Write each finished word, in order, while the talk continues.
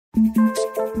Mama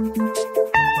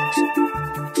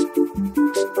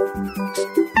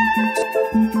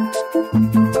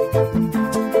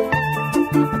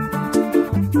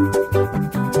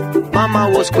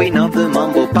was queen of the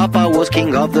mambo, Papa was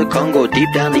king of the Congo. Deep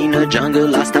down in the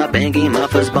jungle, I started banging my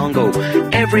first bongo.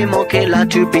 Every monkey like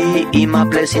to be in my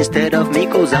place instead of me,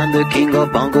 'cause I'm the king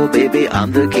of bongo, baby,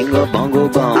 I'm the king of bongo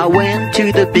bong. I went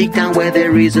to the big town where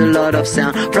there is a lot of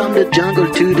sound, from the jungle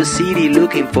to the city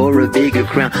looking for a bigger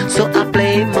crown. So I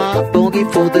play my boogie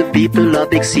for the people of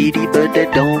big city, but they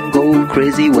don't go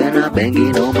crazy when I'm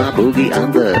banging on my boogie.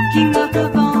 I'm the king of the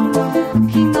bongo,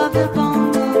 king of the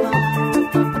bongo.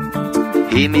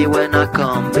 Hear me when I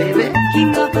come, baby.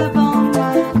 King of the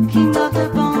bongo, king of the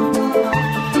bongo.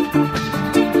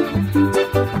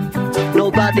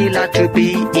 Nobody like to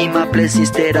be in my place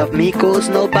instead of me, 'cause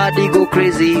nobody go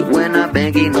crazy when I'm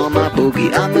banging on my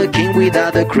boogie. I'm a king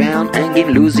without a crown, hanging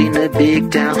loose in a big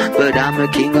town, but I'm the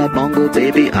king of bongo,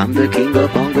 baby, I'm the king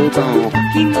of bongo bong.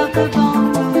 King of the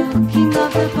bongo, king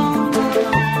of the bongo.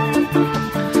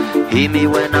 Hear me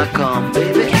when I come,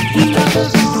 baby. King of the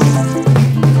bongo.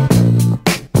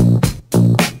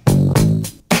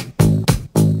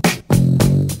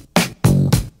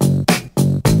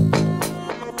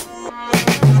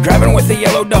 Driving with a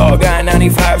yellow dog,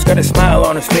 I-95's got a smile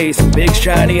on his face and big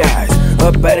shiny eyes.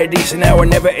 Up at a decent hour,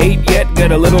 never ate yet.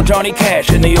 Got a little Johnny Cash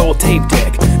in the old tape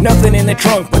deck. Nothing in the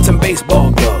trunk but some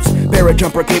baseball gloves, pair of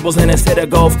jumper cables and a set of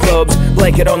golf clubs.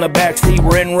 Blanket on the backseat,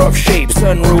 we're in rough shape.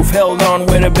 Sunroof held on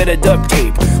with a bit of duct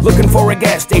tape. Looking for a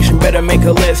gas station, better make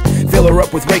a list. Fill her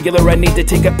up with regular, I need to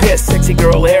take a piss. Sexy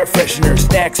girl air freshener,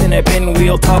 snacks in a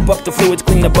pinwheel. Top up the fluids,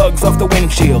 clean the bugs off the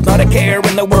windshield. Not a care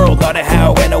in the world, not a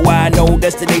how and a why. No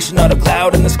destination, not a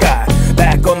cloud in the sky.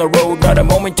 Back on the road, not a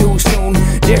moment too soon.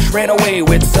 Dish ran away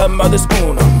with some other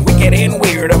spoon. Wicked and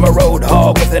weird, I'm a road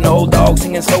hog with an old dog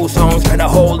singing slow songs, trying to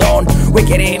hold on.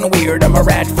 Wicked and weird, I'm a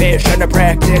ratfish, trying to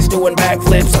practice doing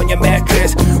backflips on your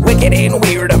mattress. Wicked and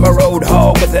weird, I'm a road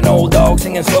hog with an old dog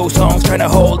singing slow songs, trying to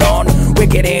hold on.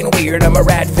 Wicked and weird, I'm a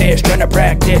ratfish, trying to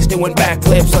practice doing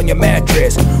backflips on your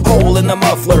mattress. Hole in the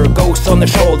muffler, ghosts on the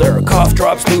shoulder, cough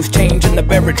drops, loose change in the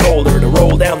beverage holder. To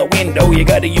roll down the window, you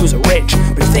gotta use a wrench.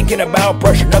 Been thinking about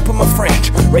brushing up on my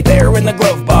French. Right there in the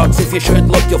glove box, if you should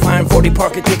look, you'll find 40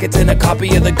 parking tickets and a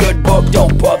copy of the good book.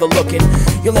 Don't bother looking,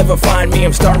 you'll never find me.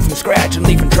 I'm starting from scratch and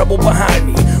leaving trouble behind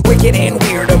me. Wicked and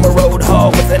weird, I'm a road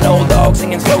hog with an old dog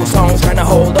singing slow songs, trying to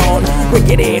hold on.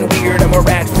 Wicked and weird, I'm a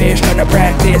ratfish, trying to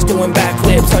practice doing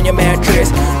backflips on your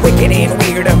mattress. Wicked and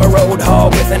weird, I'm a road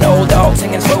hog with an old dog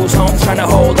singing slow songs, trying to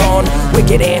hold on.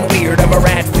 Wicked and weird, I'm a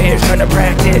ratfish, trying to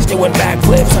practice doing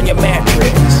backflips on your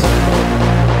mattress.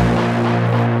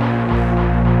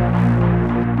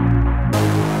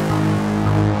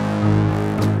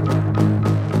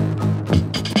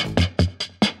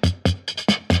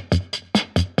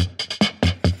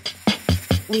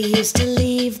 We used to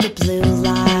leave the blue